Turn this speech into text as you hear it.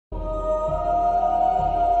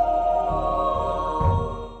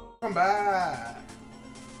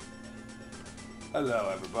Hello,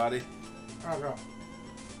 everybody. Oh, go.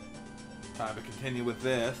 Time to continue with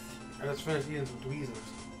this. I just finished eating some tweezers.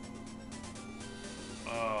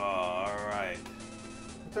 Alright.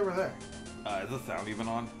 What's over there? Is the sound even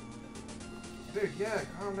on? Dude, yeah,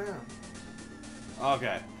 calm down.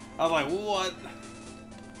 Okay. I was like, what?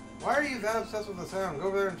 Why are you that obsessed with the sound? Go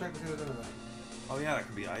over there and check to see what's in there. Oh yeah, that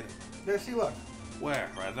could be items. Yeah, see, look. Where?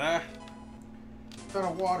 Right there? It's on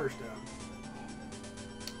a water stone.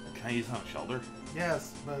 Can I use it on a shoulder?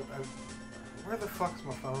 Yes, but where the fuck's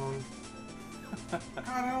my phone? God,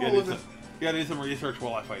 I don't You know gotta do some research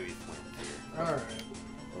while I fight these twins here. Alright.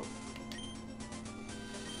 Oh.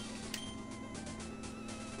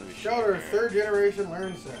 Let me Shelter, share. 3rd generation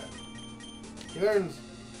learn set. He learns...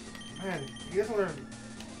 Man, he doesn't learn...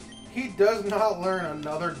 He does not learn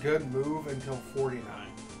another good move until 49.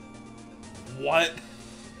 What?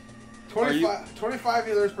 25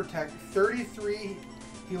 he learns Protect. 33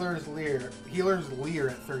 he learns Leer. He learns Leer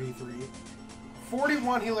at 33.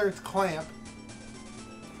 41 he learns Clamp.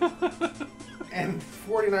 And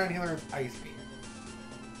 49 he learns Ice Beam.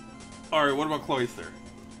 Alright, what about Cloyster?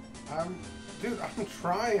 Dude, I'm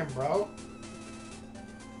trying, bro.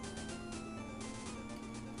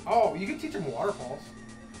 Oh, you can teach him Water Pulse.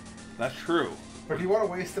 That's true. But do you want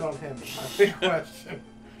to waste it on him? That's my big question.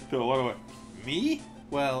 So what do I... Me?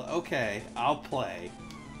 Well, okay. I'll play.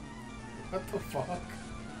 What the fuck?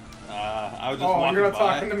 I was just Oh, walking you're not by.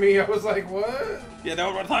 talking to me. I was like, what? Yeah, no,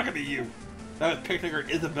 I'm not talking to you. That was Picnicker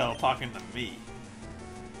Isabel talking to me.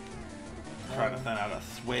 Trying to send out a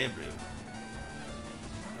swab.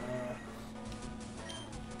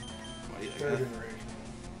 Third generation.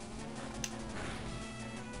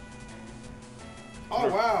 Oh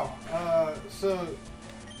wow! So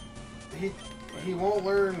he won't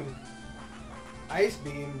learn Ice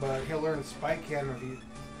Beam, but he'll learn Spike Cannon.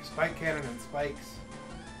 Spike Cannon and Spikes.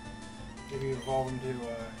 If you evolve him to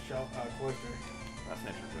Cloyster. That's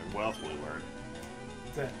interesting. What else will we learn?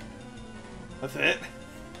 That's it. That's it?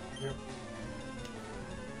 Yep.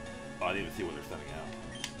 Oh, I didn't even see what they're sending out.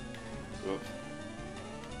 Oops.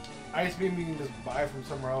 Ice Beam you can just buy from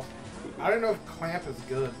somewhere else. I don't know if Clamp is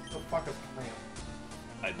good. What the fuck is Clamp?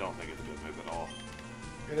 I don't think it's a good move at all.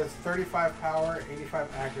 It has 35 power,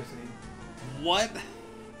 85 accuracy. What?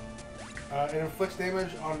 It inflicts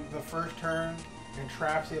damage on the first turn and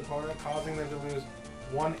traps the opponent, causing them to lose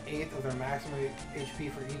 1/8 of their maximum HP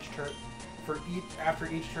for each turn. After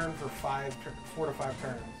each turn for 4 to 5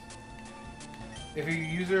 turns. If your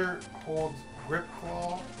user holds Grip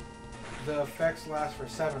Claw, the effects last for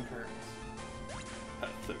 7 turns.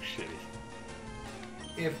 That's so shitty.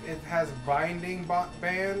 If it has Binding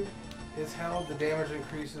Band is held, the damage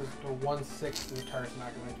increases to 1/6 of the target's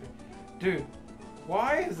maximum HP. Dude,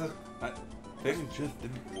 why is this? Things just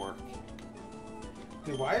didn't work.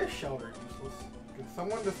 Dude, why is Shelter useless? Can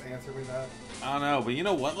someone just answer me that? I don't know, but you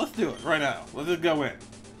know what? Let's do it right now. Let's just go in.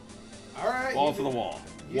 Alright. Balls to the wall.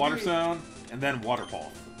 Water Stone, and then Water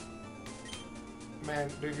Pulse. Man,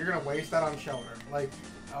 dude, you're gonna waste that on Shelter. Like,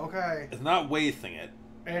 okay. It's not wasting it.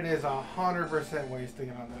 It is 100% wasting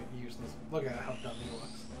it on the useless. Look at how dumb he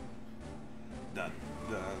looks. Done.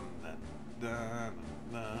 Done. Done. Done.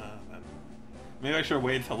 Done. Done. Maybe I should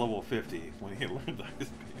wait until level 50 when he learns Ice Beam.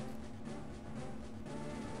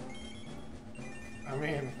 I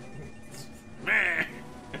mean... Meh.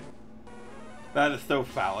 That is so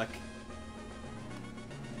phallic.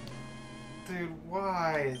 Dude,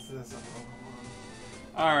 why is this a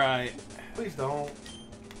Pokemon? Alright. Please don't.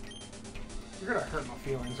 You're gonna hurt my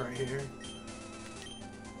feelings right here.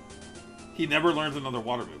 He never learns another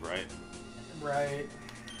water move, right? Right.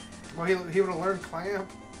 Well, he would have learned Clamp.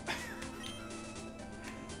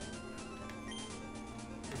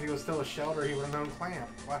 If he was still a Shelter, he would have known Clamp.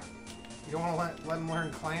 What? You don't want to let him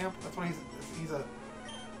learn Clamp? That's what he's a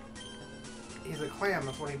Clam.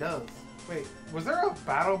 That's what he does. Wait, was there a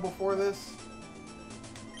battle before this?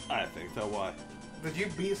 I think so. Why? Did you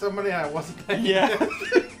beat somebody and I wasn't paying Yeah.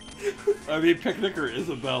 attention? I mean, Picnicker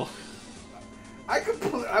Isabel. I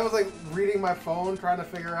was like reading my phone trying to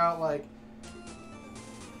figure out like,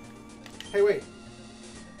 hey wait,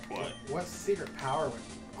 What? what's secret power with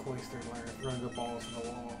Cloyster learn? Throwing the balls to the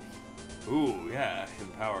wall. Ooh, yeah, his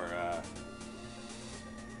power.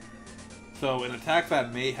 So an attack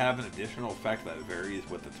that may have an additional effect that varies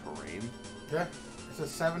with the terrain. Yeah, it's a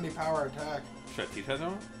 70 power attack. Should I teach that to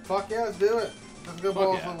him? Fuck yeah, let's do it. Let's go Fuck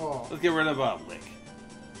balls yeah. to the wall. Let's get rid of Lick.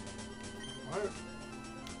 What?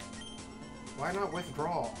 Why not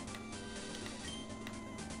withdraw?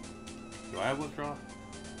 Do I have withdraw?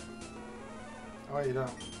 Oh, you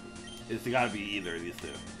don't. It's got to be either of these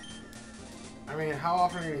two. I mean, how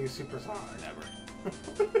often are you gonna use Super Sonic? Never.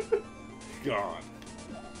 gone.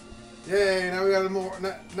 Yay! Now we got more.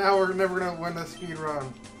 Now we're never gonna win the speed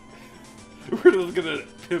run. We're just gonna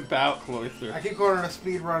pimp out Cloyster. I keep calling it a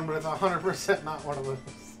speed run, but it's 100% not one of those.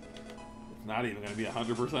 It's not even gonna be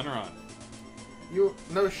 100% run. You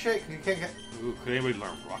no shit. You can't get. Ooh, could anybody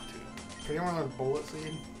learn Rock Tune? Can anyone learn Bullet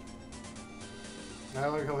Seed?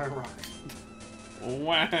 Now I can learn Rock.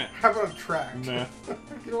 Wah. How about a track? No.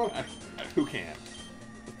 You know, Who can?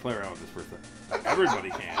 Let's play around with this for a second. Everybody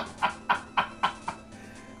can.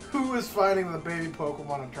 who is finding the baby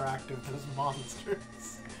Pokemon attractive as monsters?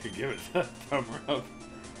 You give it that thumb rub.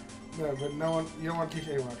 No, but no one. You don't want to teach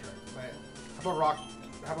anyone attractive. Right? How about Rock?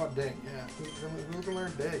 How about Dig? Yeah. Who can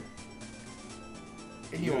learn Dig?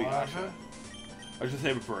 Inuyasha? I was just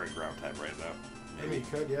saving for a ground type right now. I mean, you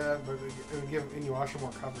could, yeah, but it would give Inuyasha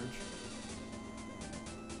more coverage.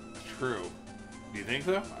 True. Do you think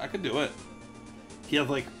so? I could do it. He has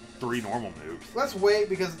like 3 normal moves. Let's wait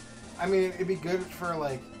because, I mean, it'd be good for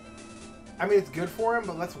like. I mean, it's good for him,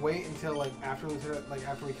 but let's wait until like after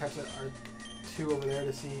we catch our 2 over there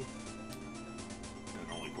to see.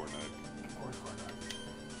 And only Cornet. Of course, Cornet.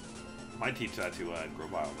 Might teach that to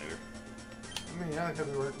Grovile later. I mean, yeah, that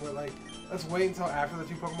could work, but like, let's wait until after the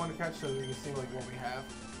 2 Pokemon to catch so we can see like what we have.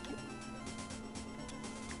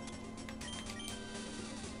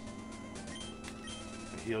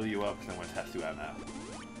 Heal you up because I'm going to test you out now.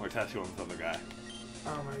 I'm going to test you on this other guy.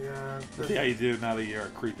 Oh my god. Let's see how you do now that you're a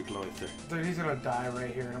creepy Cloyster. Dude, he's gonna die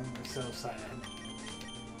right here and I'm gonna be so sad.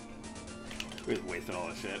 We just wasted all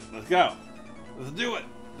this shit. Let's go. Let's do it.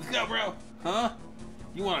 Let's go, bro. Huh?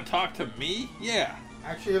 You want to talk to me? Yeah.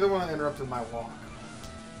 Actually, you're the one that interrupted my walk.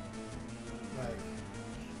 Like...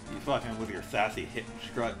 You fucking with your sassy hip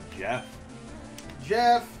strut, Jeff.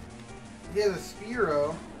 Jeff! He has a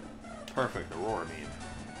Spearow. Perfect. Aurora, I mean.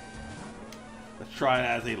 Let's try it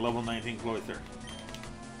as a level 19 Cloyster.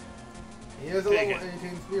 He has a level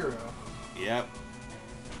 18 Spearow. Yep.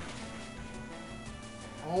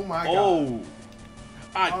 Oh my god. Oh!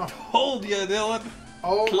 I told you, Dylan!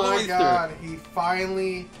 Oh Cloyster. my god, he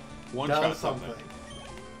finally One-shot does something.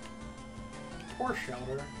 Poor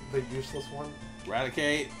Shelter, the useless one.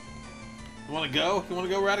 Raticate. You want to go? You want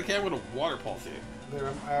to go, Raticate? I'm going to Water Pulse you. Dude,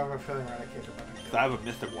 I have a feeling Raticate about to Because I have a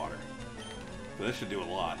Mystic Water. So this should do a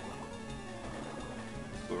lot.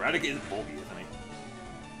 But Raticate is bulky, isn't he?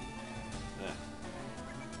 Yeah.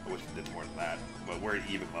 I wish it did more than that. But we're at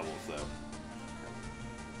even levels, so...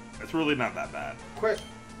 It's really not that bad. Quick,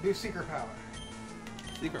 do Secret Power.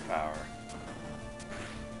 Secret Power.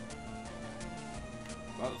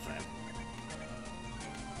 About the same.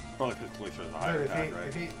 Probably because Cloyster is a higher Dude, attack, right?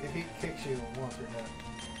 if he kicks you once, you're dead.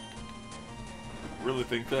 Really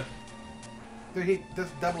think that? Dude, he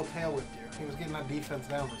just double tail whipped you. He was getting that defense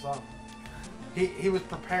down for something. He was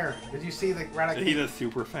preparing. Did you see the Raticate? He does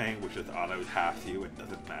Super Fang, which is autos half to you and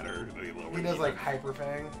doesn't matter. He does like Hyper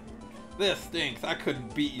Fang. This stinks. I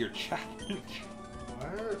couldn't beat your challenge.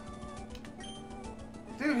 What?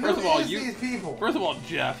 Dude, First of all, these people? First of all,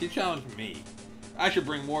 Jeff, you challenged me. I should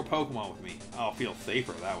bring more Pokemon with me. I'll feel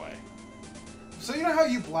safer that way. So you know how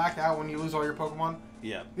you black out when you lose all your Pokemon?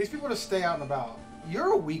 Yeah. These people just stay out and about.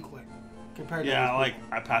 You're a weakling compared to Yeah, these like, people.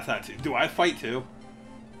 I pass that too. Do I fight too?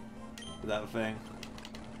 Is that the thing?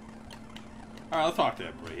 Alright, let's talk to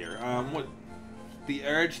everybody here. What... The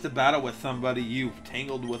urge to battle with somebody you've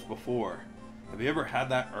tangled with before. Have you ever had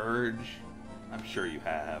that urge? I'm sure you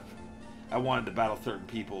have. I wanted to battle certain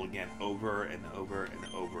people again over and over and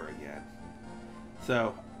over again.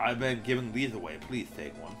 So, I've been giving these away. Please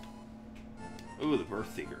take one. Ooh, the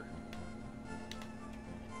Birth Seeker.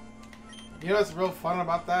 You know what's real fun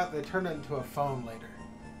about that? They turned it into a phone later.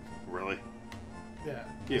 Really? Yeah.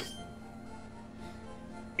 Cute.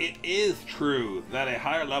 It is true that a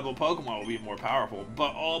higher level Pokemon will be more powerful,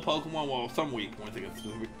 but all Pokemon will have some weak points against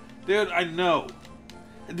specific. Dude, I know.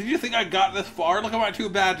 Did you think I got this far? Look at my 2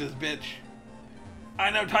 badges, bitch. I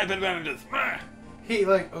know type advantages. He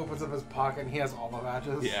like opens up his pocket and he has all the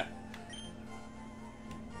badges. Yeah.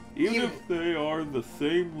 Even if they are the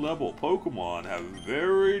same level, Pokemon have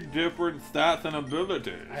very different stats and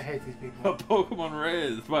abilities. I hate these people. A Pokemon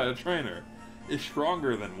raised by a trainer is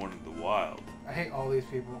stronger than one in the wild. I hate all these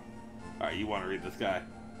people. Alright, you want to read this guy?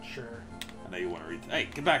 Sure. I know you want to read. Hey,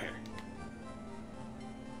 get back here.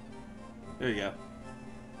 There you go.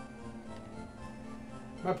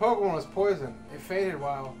 My Pokemon was poisoned. It fainted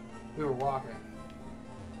while we were walking.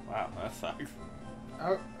 Wow, that sucks.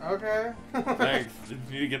 Oh, okay. Thanks. Did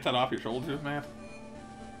you need to get that off your shoulders, man?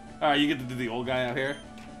 Alright, you get to do the old guy out here.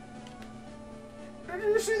 Did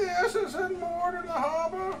you see the SSN board in the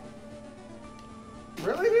harbor?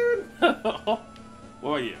 Really, dude?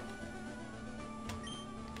 What are you?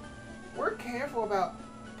 We're about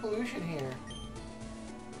pollution here.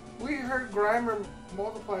 We heard Grimer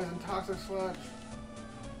multiplies in toxic sludge.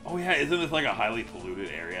 Oh yeah, isn't this like a highly polluted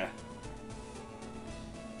area?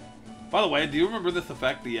 By the way, do you remember this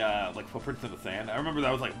effect, the like footprints in the sand? I remember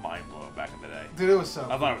that was like mind blowing back in the day. Dude, it was so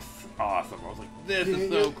I thought it was awesome. I was like, this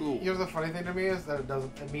is so cool. You know the funny thing to me is that it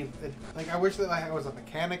doesn't. It means it, like I wish that I was a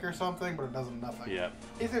mechanic or something, but it does nothing. Yep.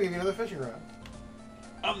 He's gonna give me another fishing rod.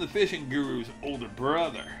 I'm the fishing guru's older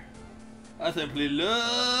brother. I simply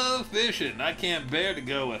love fishing. I can't bear to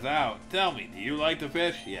go without. Tell me, do you like to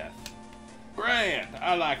fish? Yes. Grand.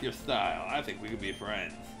 I like your style. I think we could be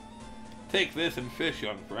friends. Take this and fish,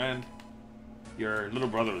 young friend. Your little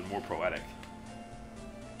brother was more poetic.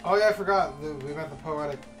 Oh yeah, I forgot. We meant the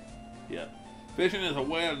poetic. Yep. Fishing is a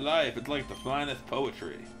way of life. It's like the finest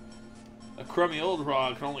poetry. A crummy old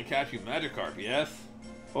rod can only catch you Magikarp, yes?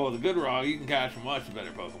 Oh, with a good rod, you can catch much better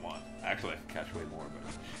Pokemon. Actually, I can catch way more,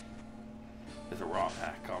 but it's a wrong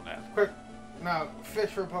hack. Calm down. Quick, now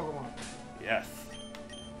fish for Pokemon. Yes.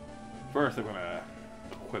 First, I'm gonna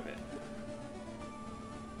equip it.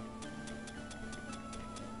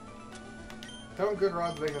 Don't good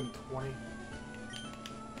rods make them 20?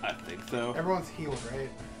 I think so. Everyone's healed, right?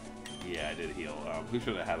 Yeah, I did heal. Who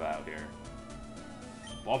should I have out here?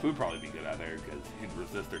 Wolf would probably be good out there because he'd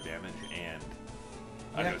resist their damage and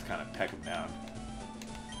I just kind of peck him down.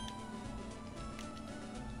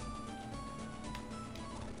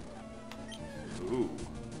 Ooh.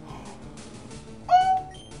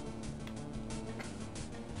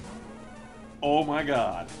 Oh my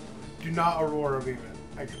god. Do not Aurora Beam it.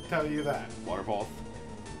 I can tell you that. Waterfalls.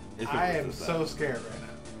 I am so scared right now.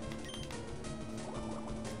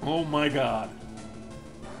 Oh my god.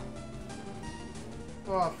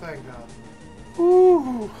 Oh, thank God.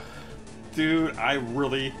 Ooh. Dude, I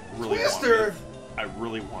really want Twister! this. I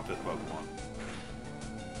really want this Pokemon.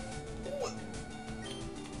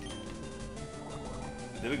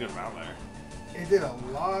 It did a good amount there. It did a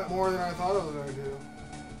lot more than I thought it was going to do.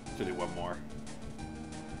 Should do one more.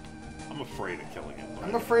 I'm afraid of killing it.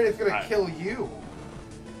 I'm afraid it's going to kill you.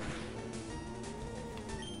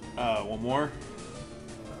 One more?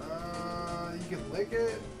 You can lick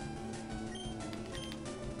it.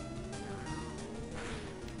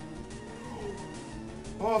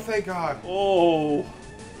 Oh, thank God. Oh.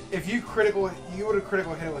 If you you would have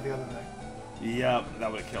critical hit it with the other thing. Yep,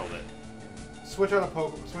 that would have killed it. Switch out a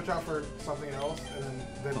Pokemon. Switch out for something else, and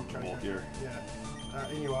then try bulkier. Yeah.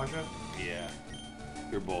 Inuyasha. Yeah.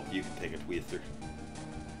 You're bulky. You can take a Twister.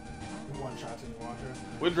 One shot to Inuyasha.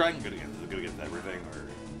 What's Dragon good against? Is it good against everything, or?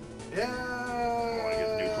 Yeah. I guess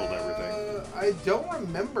neutral to everything. I don't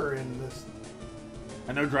remember in this.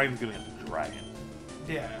 I know Dragon's good against the Dragon.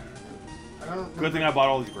 Yeah. I don't. Good thing I bought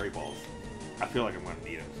all these Great Balls. I feel like I'm gonna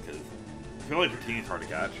need them because I feel like Dratini's hard to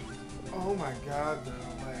catch. Oh my God,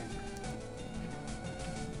 though, like.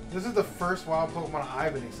 This is the first wild Pokemon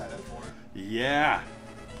I've been excited for. Yeah.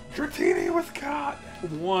 Dratini was caught.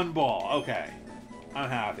 One ball. Okay. I'm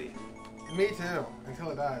happy. Me too. Until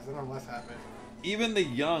it dies, then I'm less happy. Even the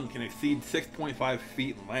young can exceed 6.5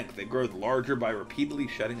 feet in length. It grows larger by repeatedly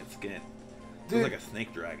shedding its skin. Dude, it's like a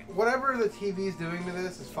snake dragon. Whatever the TV's doing to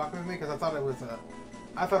this is fucking with me because I thought it was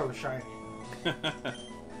shiny. You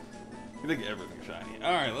think everything's shiny.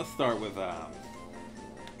 All right, let's start with Una.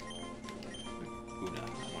 I'm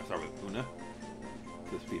gonna start with Una.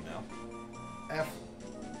 This female. F-E-Y.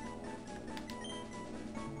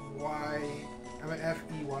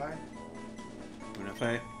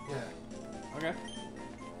 Unafei? Yeah. Okay.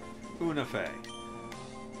 Unafei.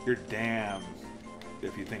 You're damn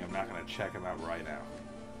if you think I'm not gonna check him out right now.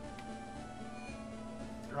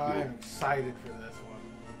 I am excited for this one.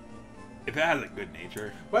 If it has a good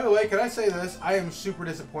nature. By the way, can I say this? I am super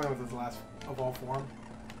disappointed with his last Evolve form.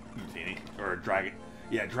 Dratini. Or Dragon.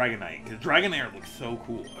 Yeah, Dragonite. Because Dragonair looks so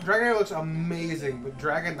cool. Dragonair looks amazing, but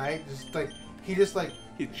Dragonite just like he's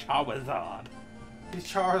Charizard. He's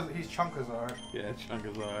Chunkazard. Yeah,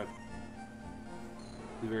 Chunkazard.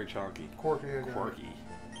 He's very chunky. Quirky. Yeah. Quirky.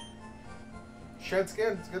 Shed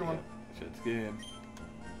skin. It's a good one. Shed skin.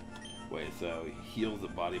 Wait, so he heals the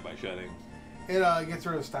body by shedding. It gets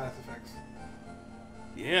rid of status effects.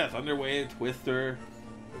 Yeah, Thunderwave, Twister.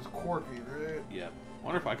 It was quirky, right? Yep. I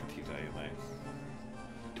wonder if I could teach anything.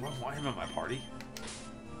 Do I want him in my party?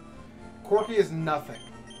 Quirky is nothing.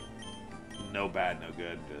 No bad, no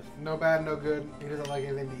good. Just no bad, no good. He doesn't like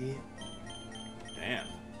anything to eat. damn.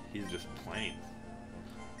 He's just plain.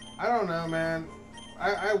 I don't know, man.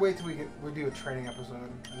 I wait till we do a training episode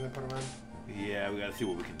and then put him in. Yeah, we gotta see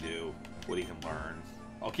what we can do, what he can learn.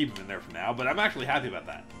 I'll keep him in there for now, but I'm actually happy about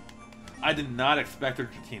that. I did not expect a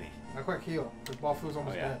Dratini. Now quick heal, because Balfoo's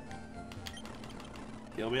almost dead.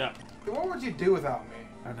 Heal me up. Dude, what would you do without me?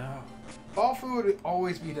 I know. Balfu would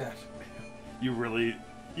always be dead. You really...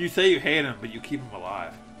 You say you hate him, but you keep him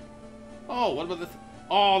alive. Oh, what about this?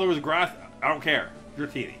 Oh, there was grass. I don't care. You're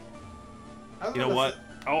teeny. You know what?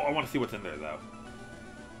 Oh, I want to see what's in there, though.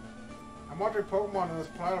 I'm watching Pokemon in this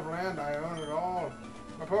plot of land. I own it all.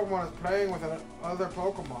 My Pokemon is playing with other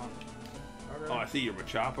Pokemon. Okay. Oh, I see your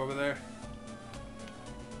Machop over there.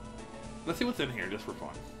 Let's see what's in here, just for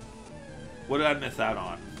fun. What did I miss out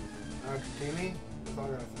on? Teeny? That's all I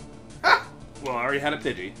gotta say. Ha! Well, I already had a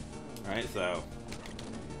Pidgey. Alright, so...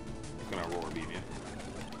 I'm gonna Roar Beam you.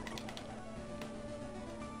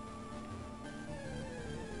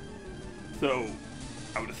 So,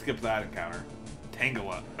 I'm gonna skip that encounter.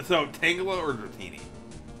 Tangela. So, Tangela or Dratini?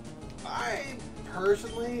 I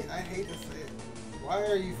hate to say it. Why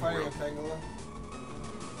are you fighting a Tangela?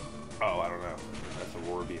 Oh, I don't know. That's a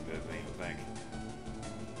Roar Beam, didn't even think.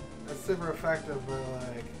 That's super effective, but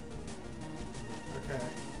like... Okay.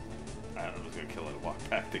 I'm just gonna kill it and walk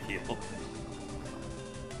back to heal.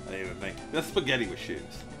 I didn't even think. That's Spaghetti with shoes.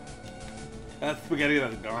 That's Spaghetti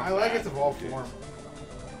that's dark. I like its evolved form.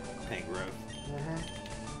 Tangrowth.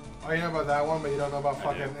 Oh, you know about that one, but you don't know about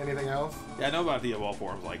fucking anything else? Yeah, I know about the evolved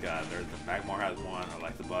forms. Like, there's the Magmar has one.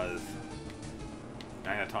 Electabuzz.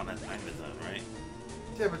 Magneton has Magnezone, right?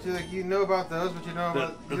 Yeah, but you know about those, but you know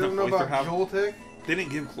about you does don't know about Joltik. They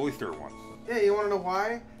didn't give Cloyster one. Yeah, you want to know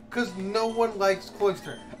why? Because no one likes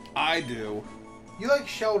Cloyster. I do. You like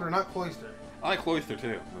Shelter, not Cloyster. I like Cloyster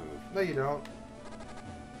too. No, you don't.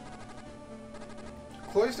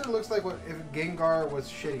 Cloyster looks like what if Gengar was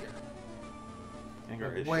shittier.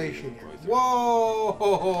 Gengar is way shittier. shittier.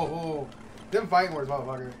 Whoa! Them fighting words,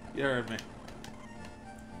 motherfucker. You heard me.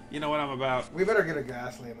 You know what I'm about. We better get a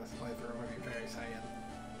Ghastly in this playthrough. I'm gonna be very excited.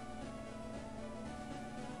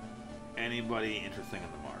 Anybody interesting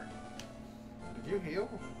in the mart? Did you heal?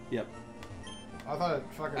 Yep. I thought it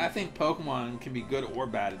fucking... I think Pokemon can be good or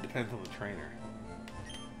bad. It depends on the trainer.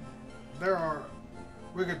 There are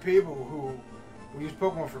wicked people who use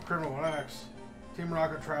Pokemon for criminal acts. Team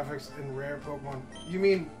Rocket traffics in rare Pokemon. You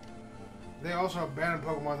mean they also abandon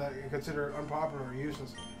Pokemon that you consider unpopular or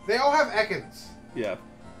useless? They all have Ekans. Yeah.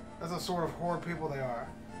 That's the sort of horrid people they are.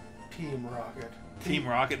 Team Rocket. Team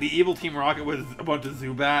Rocket. The evil Team Rocket was a bunch of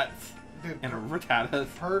Zubats. Dude, and Rattatas.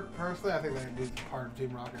 Personally, I think that dude's part of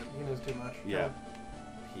Team Rocket. He knows too much. Yeah.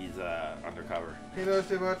 He's undercover. He knows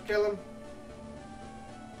too much. Kill him.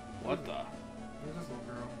 What the? Who's this little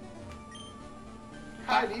girl?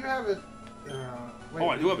 Hi, do you have a... wait, oh,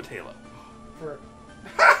 I do have a Taillow. For...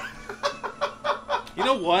 You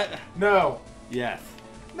know what? No. Yes.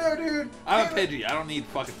 No, dude. I'm a Pidgey. I don't need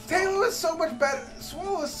fucking Taillow is so much better.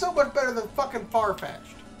 Swallow is so much better than fucking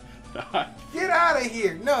Farfetch'd. Get out of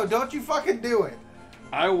here. No, don't you fucking do it.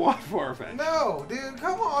 I want Farfetch'd. No, dude.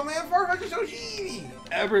 Come on, man. Farfetch'd is so cheesy.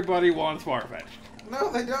 Everybody wants Farfetch'd. No,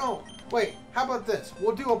 they don't. Wait, how about this?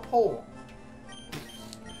 We'll do a poll.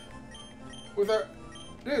 With our...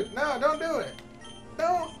 Dude, no, don't do it.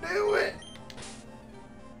 Don't do it.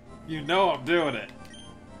 You know I'm doing it.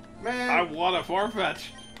 Man. I want a Farfetch'd.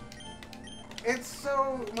 It's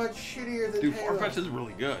so much shittier than Dude, Taillow. Farfetch'd is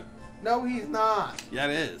really good. No, he's not. Yeah,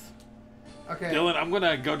 it is. Okay. Dylan, I'm going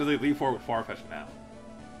to go to the Elite Four with Farfetch'd now.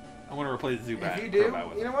 I'm going to replace Zubat. If you do,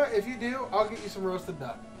 you know what? If you do, I'll get you some roasted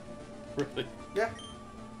duck. Really? Yeah.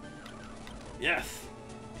 Yes.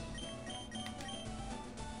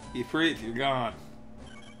 You freak, you're gone.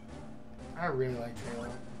 I really like Taillow.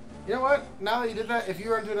 You know what? Now that you did that, if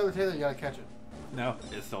you run into another Taillow, you gotta catch it. No,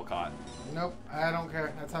 it's still caught. Nope, I don't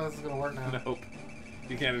care. That's how this is gonna work now. Nope.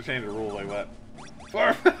 You can't change the rule like that.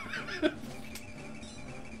 Farfetch'd.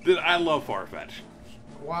 Dude, I love Farfetch'd.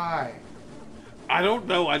 Why? I don't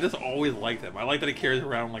know. I just always liked him. I like that he carries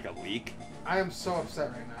around like a leak. I am so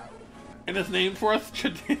upset right now. And his name for us,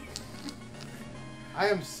 I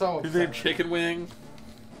am so upset. His name Chicken Wing.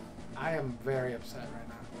 I am very upset right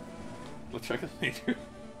now. Let's check his nature.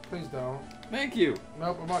 Please don't. Thank you.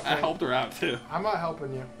 Nope, I'm not. I helped her out too. I'm not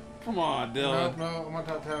helping you. Come on, Dylan. Nope, no, I'm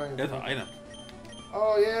not telling you. There's an item.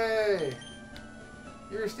 Oh yay!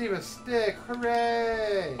 You received a stick.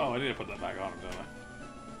 Hooray! Oh, I need to put that back on him, don't I?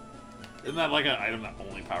 Isn't that like an item that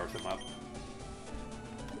only powers him up?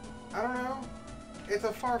 I don't know. It's a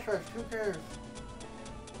Farfetch'd. Who cares?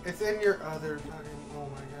 It's in your other fucking... Oh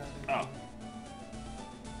my god. Oh.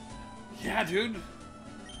 Yeah, dude.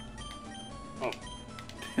 Oh.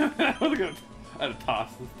 I had to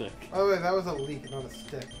toss the stick. Oh wait, that was a leak, not a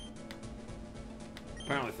stick.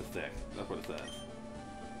 Apparently it's a stick. That's what it says.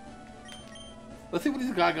 Let's see what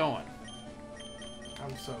he's got going.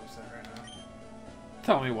 I'm so upset right now.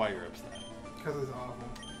 Tell me why you're upset. Because it's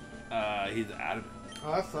awful. He's adamant.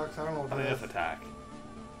 Oh, that sucks. I don't know what I that think is. that's attack.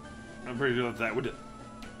 I'm pretty sure that's that. Look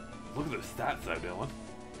at those stats though, Dylan.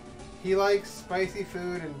 He likes spicy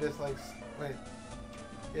food and dislikes... Wait.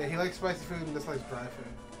 Yeah, he likes spicy food and dislikes dry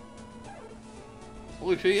food.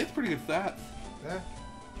 Holy shit, he has pretty good stats. Yeah.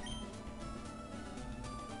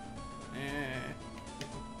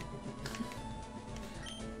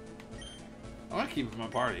 I want to keep him in my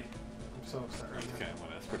party. I'm so upset I'm right just now. kidding. I'm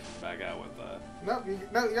going to switch back out with No,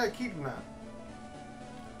 you gotta keep him now.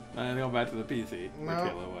 and go back to the PC where No.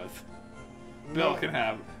 Taylor was. No.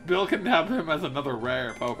 Bill can have him as another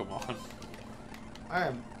rare Pokemon.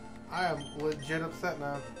 I am legit upset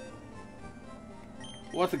now.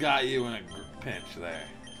 What's got you in a pinch there?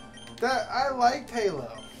 That I liked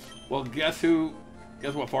Halo. Well, guess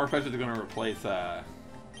what Farfetch is going to replace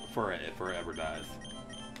for it if it ever dies.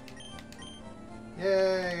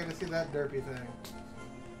 Yay, I get to see that derpy thing.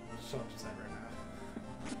 I'm so upset right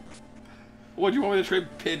now. What, do you want me to trade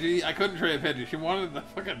Pidgey? I couldn't trade Pidgey. She wanted the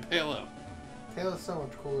fucking Tailo. Halo's so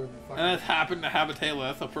much cooler than fucking... And it's happened to have a Tailo.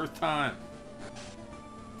 That's the first time.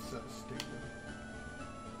 So stupid.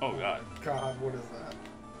 Oh, God. God, what is that?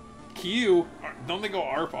 Q? Don't they go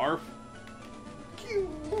ARF ARF?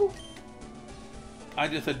 Q. I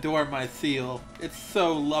just adore my seal. It's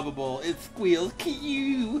so lovable. It squeals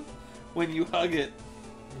Q when you hug it.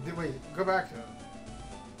 Wait, go back to it.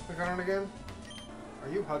 Click on it again. Are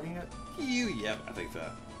you hugging it? Q? Yep, I think so.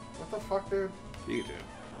 What the fuck, dude? Pikachu.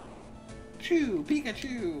 Chew,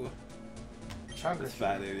 Pikachu. Chungus. This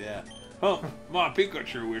fat dude, yeah. Oh, my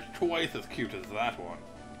Pikachu is twice as cute as that one.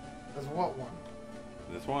 As what one?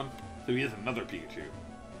 This one? So he has another Pikachu.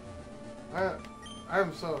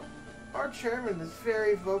 I'm so... Our chairman is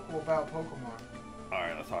very vocal about Pokemon.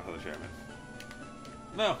 Alright, let's talk to the chairman.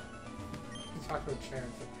 No. He's talking to the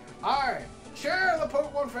chairman. I chair the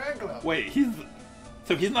Pokemon fan club. Wait,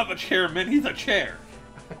 so he's not the chairman, he's a chair.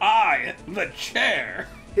 I, the chair.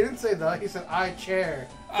 He didn't say that. He said I chair.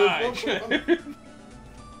 the I Pokemon." chair.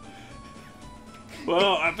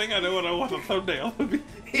 Well, I think I know what I want the thumbnail to be.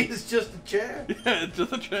 He's just a chair. Yeah, it's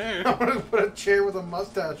just a chair. I'm gonna put a chair with a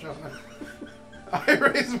mustache on it. I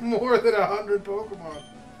raise more than 100 Pokemon.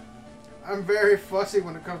 I'm very fussy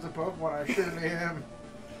when it comes to Pokemon. I surely am.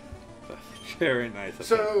 Very nice.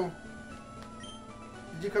 So,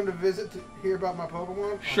 did you come to visit to hear about my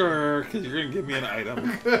Pokemon? Sure, because you're going to give me an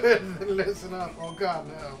item. Good. Then listen up. Oh God,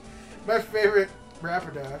 no. My favorite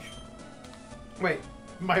Rapidash. Wait,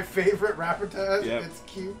 my favorite Rapidash. Yep. It's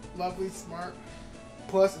cute, lovely, smart.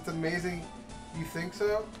 Plus, it's amazing. You think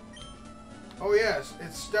so? Oh yes,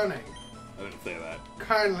 it's stunning. I didn't say that.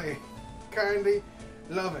 Kindly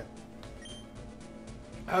love it.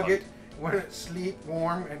 Hug it when it's sleep,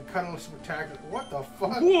 warm, and cuddle spectacular. What the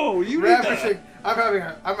fuck? Whoa, you did Ravishing.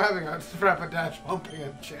 that. I'm having a Rapidash humping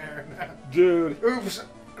a chair now. Dude. Oops,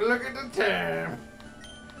 look at the time.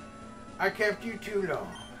 I kept you too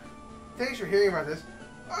long. Thanks for hearing about this.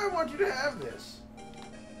 I want you to have this.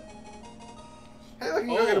 Hey, look, you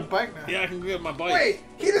can go get a bike now. Yeah, I can go get my bike. Wait,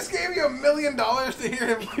 he just gave you $1 million to hear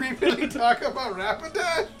him creepily talk about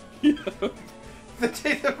Rapidash? Yeah. The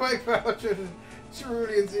take the bike voucher in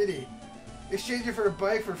Vermillion City. Exchange it for a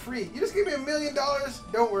bike for free. You just gave me $1 million?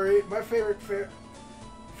 Don't worry, my favorite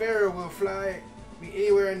Pharaoh will fly me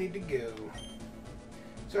anywhere I need to go.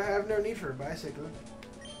 So I have no need for a bicycle.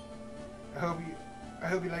 I hope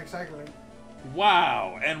you like cycling.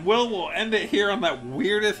 Wow, and we'll end it here on that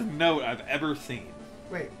weirdest note I've ever seen.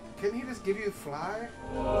 Wait, couldn't he just give you fly?